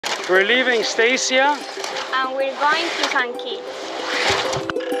We're leaving Stasia. And we're going to St. Kitts.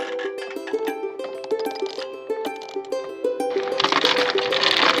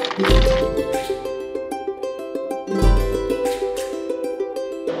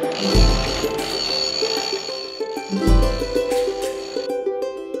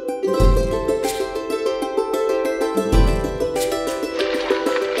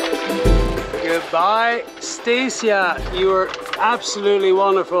 Goodbye, Stasia. You were absolutely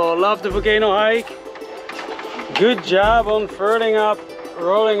wonderful. Love the volcano hike. Good job on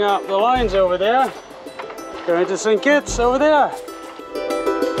rolling up the lines over there. Going to St. Kitts over there.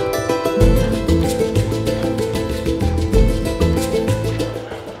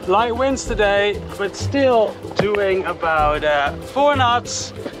 Light winds today, but still doing about 4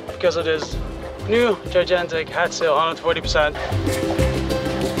 knots because of this new gigantic head sail, 140%.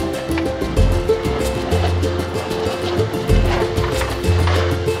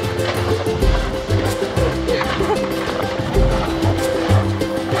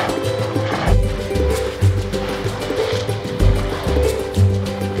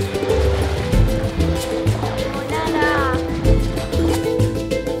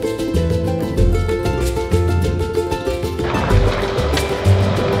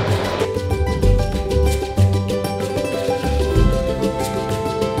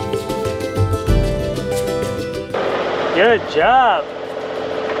 Good job.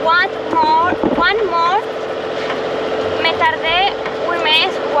 One more. Me tardé un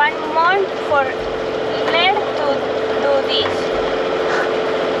mes, 1 month for learn to do this.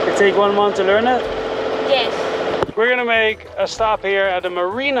 It take 1 month to learn it? Yes. We're gonna make a stop here at the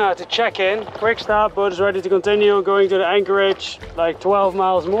marina to check in. Quick stop, boat is ready to continue. Going to the anchorage, like 12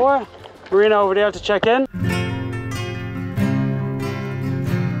 miles more. Marina over there to check in.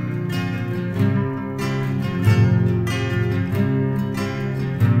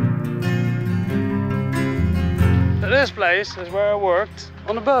 This place is where I worked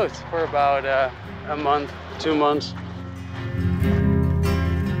on a boat for about a month, 2 months.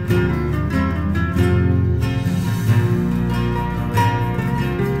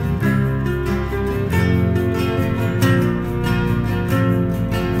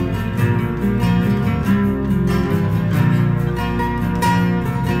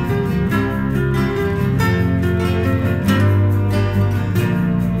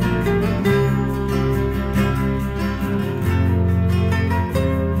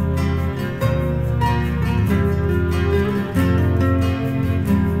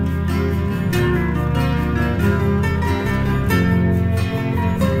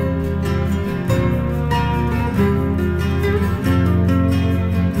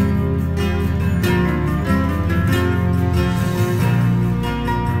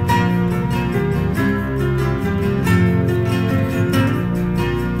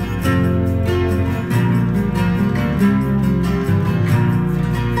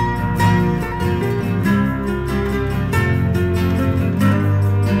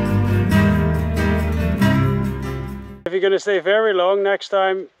 If you're gonna stay very long, next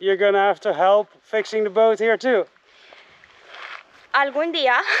time you're gonna have to help fixing the boat here too. Algún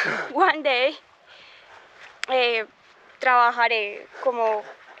día, one day, trabajaré como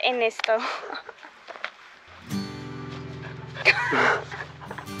en esto.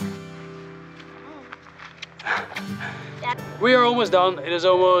 We are almost done. It is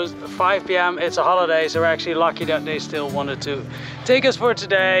almost 5 p.m. It's a holiday, so we're actually lucky that they still wanted to take us for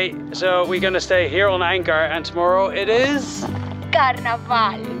today. So we're gonna stay here on anchor, and tomorrow it is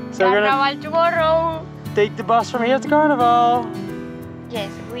Carnaval. So we're Carnaval tomorrow. take the bus from here to Carnaval.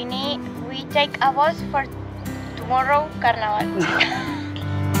 Yes, we take a bus for tomorrow Carnaval.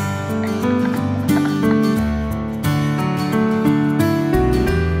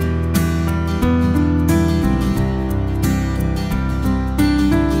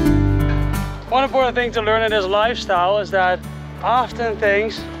 One important thing to learn in this lifestyle is that often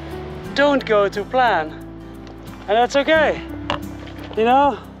things don't go to plan. And that's okay. You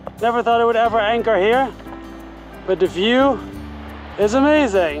know, never thought I would ever anchor here, but the view is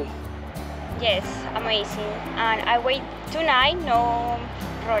amazing. Yes, amazing. And I wait tonight, no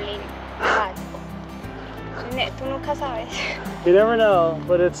rolling. But tú nunca sabes. You never know,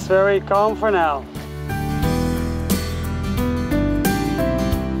 but it's very calm for now.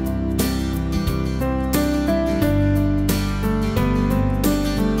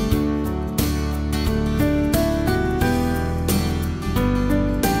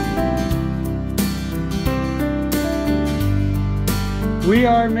 We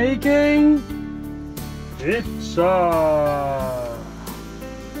are making pizza.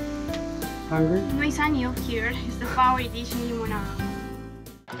 Hungry? My son here is the favorite dish in limonada.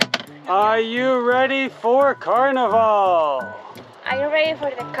 Are you ready for Carnival? Are you ready for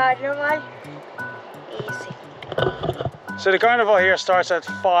the Carnival? Easy. So the Carnival here starts at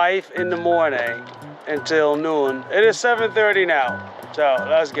 5 in the morning until noon. It is 7:30 now, so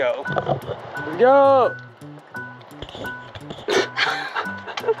let's go. Let's go!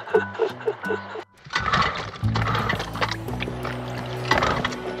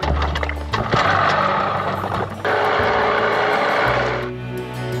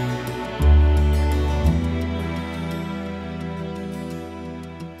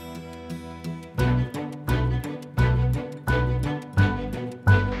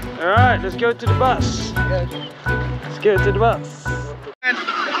 Alright, let's go to the bus. Let's go to the bus.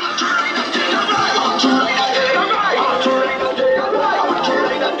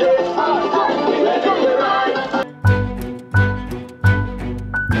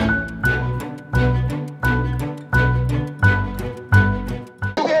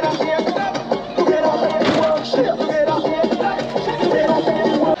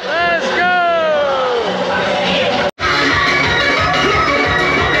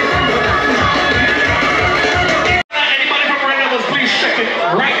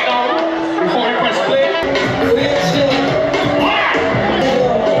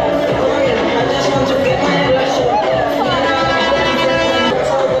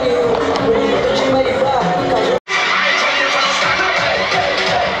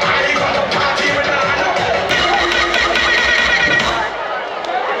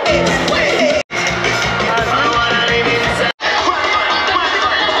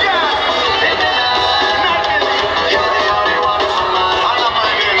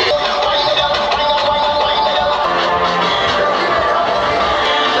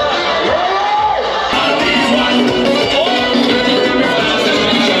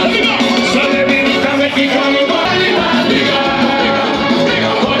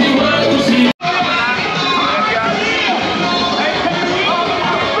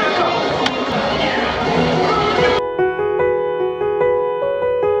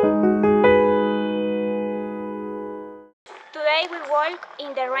 Today we walk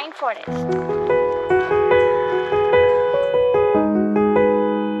in the rainforest.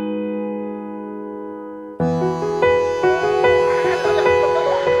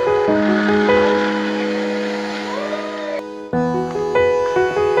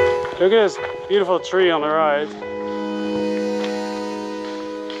 Look at this beautiful tree on the right.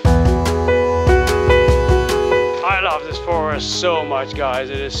 I love this forest so much, guys.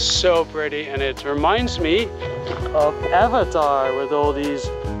 It is so pretty and it reminds me of Avatar with all these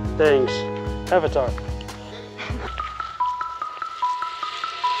things. Avatar.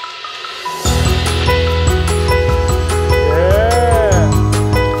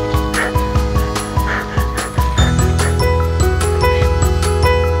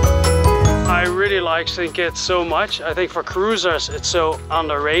 I think it's so much. I think for cruisers it's so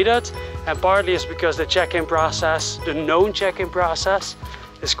underrated, and partly it's because the check-in process, the known check-in process,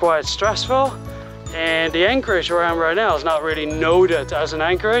 is quite stressful, and the anchorage where I am right now is not really noted as an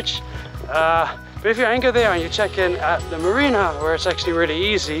anchorage. But if you anchor there and you check in at the marina, where it's actually really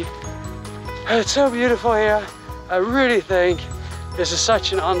easy, it's so beautiful here. I really think this is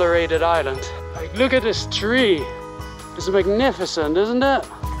such an underrated island. Like, look at this tree. It's magnificent, isn't it?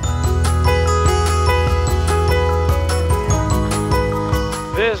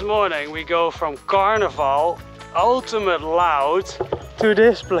 This morning we go from Carnaval, ultimate loud, to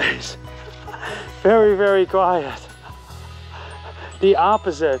this place. Very, very quiet. The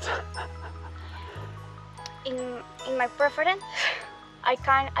opposite. In my preference, I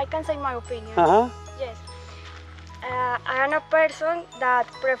can say my opinion. Yes. I am a person that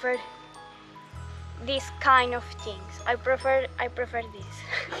prefer this kind of things. I prefer this.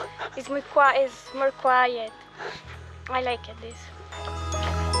 It's more quiet. I like it this.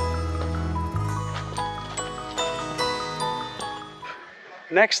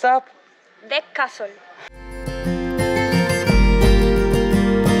 Next up, the castle. You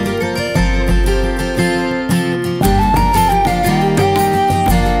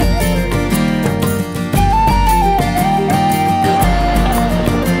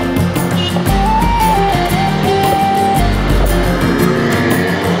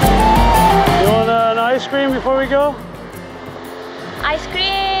want an ice cream before we go? Ice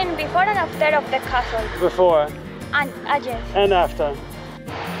cream before and after of the castle. Before. And yes. And after.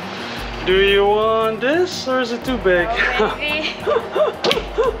 Do you want this or is it too big?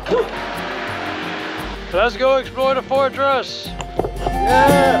 Let's go explore the fortress.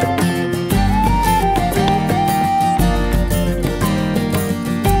 Yeah.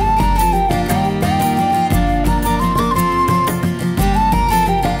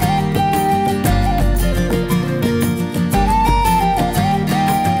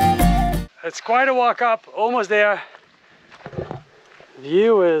 It's quite a walk up, almost there.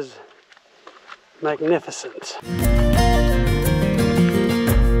 View is magnificent.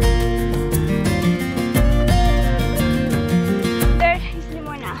 There is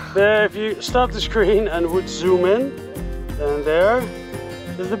Limona. There, if you stop the screen and would zoom in, then there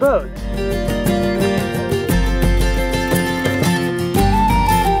is the boat.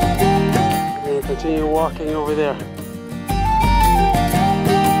 And continue walking over there.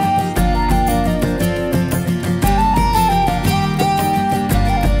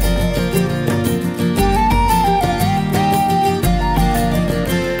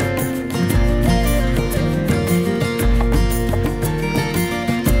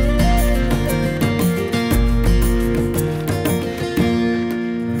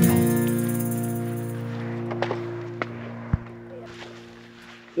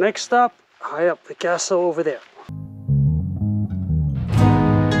 Next stop, high up the castle over there.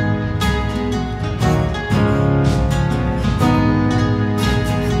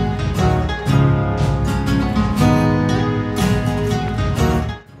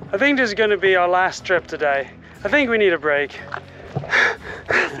 I think this is going to be our last trip today. I think we need a break.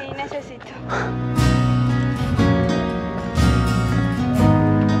 Sí, necesito.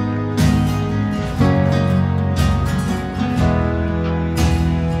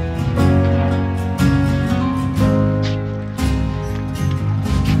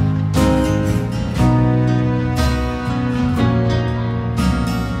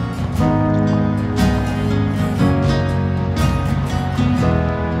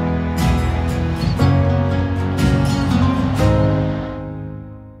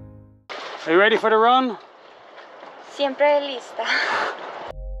 Are you ready for the run? Siempre lista.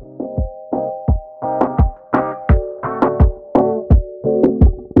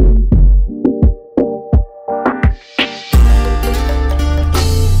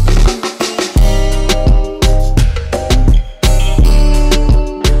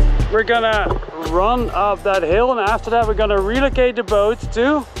 We're gonna run up that hill, and after that we're gonna relocate the boat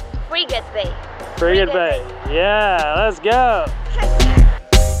to Frigate Bay. Frigate Bay. Yeah, let's go.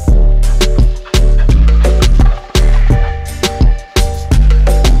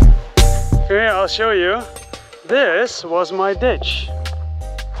 Here, I'll show you. This was my ditch.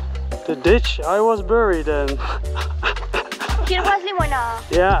 The ditch I was buried in. Here was Limona.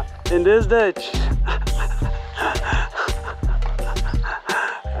 Yeah, in this ditch.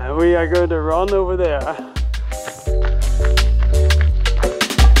 And we are going to run over there.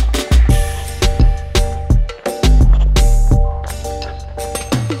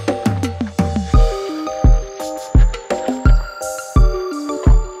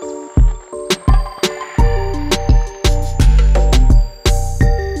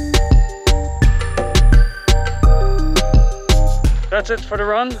 That's it for the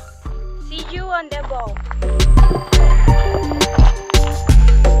run. See you on the boat.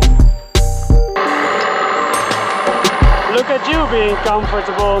 Look at you being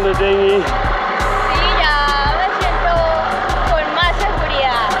comfortable in the dinghy. Sí, ya me siento con más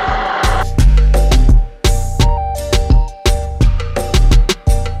seguridad.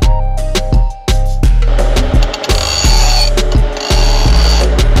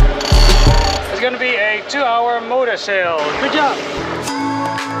 It's going to be a 2-hour motor sail. Good job.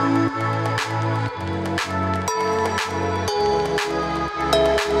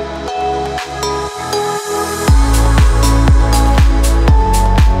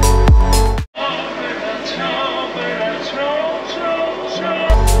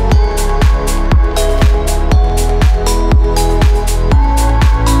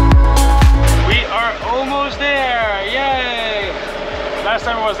 Last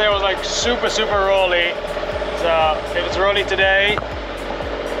time I was there was like super rolly. So if it's rolly today,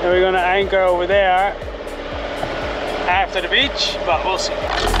 then we're gonna anchor over there after the beach, but we'll see.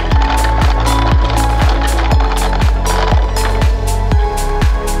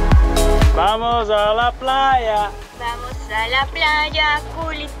 Vamos a la playa. Vamos a la playa,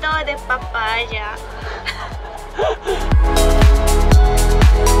 culito de papaya.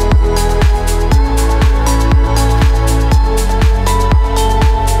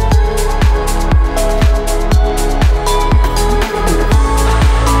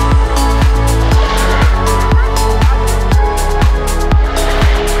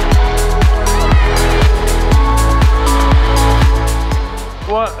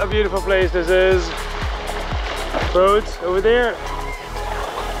 What a beautiful place this is. Boats over there.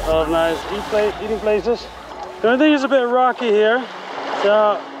 A lot of nice eating places. The only thing is a bit rocky here,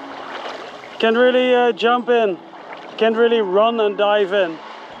 so can't really jump in. Can't really run and dive in.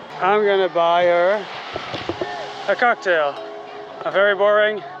 I'm gonna buy her a cocktail. A very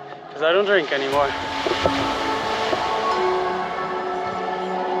boring because I don't drink anymore.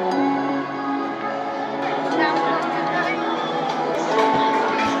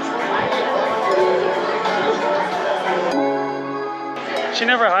 She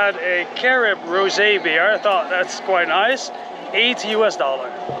never had a Carib rosé beer. I thought that's quite nice. $8 US.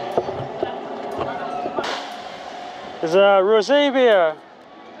 It's a rosé beer.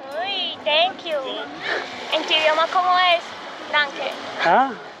 Uy, thank you. ¿En tu idioma cómo es? Danke.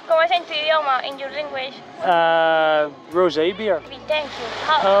 Huh? ¿Cómo es en tu idioma, in your language? Rosé beer. Thank you.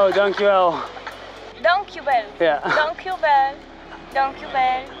 How? Oh, dankjewel. Dankjewel. Yeah. Dankjewel.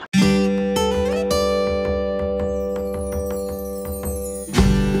 Dankjewel.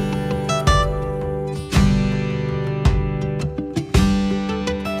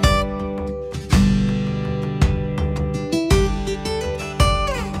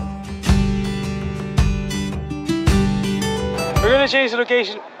 We're gonna change the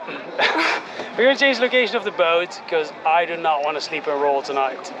location. We're gonna change the location of the boat because I do not want to sleep and roll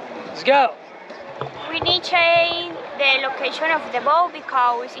tonight. Let's go. We need to change the location of the boat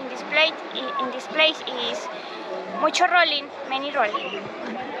because in this place is mucho rolling, many rolling.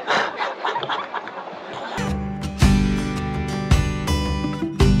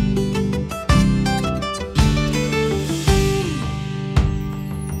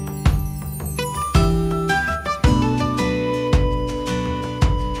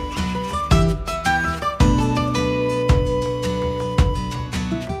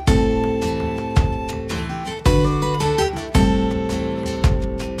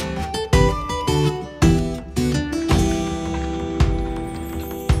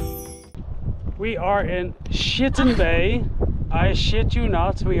 We are in Shitten Bay. I shit you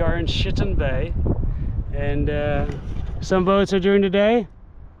not, we are in Shitten Bay. And some boats are during the day.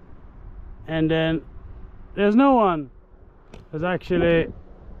 And then there's no one. There's actually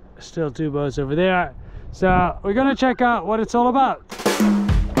still 2 boats over there. So we're gonna check out what it's all about.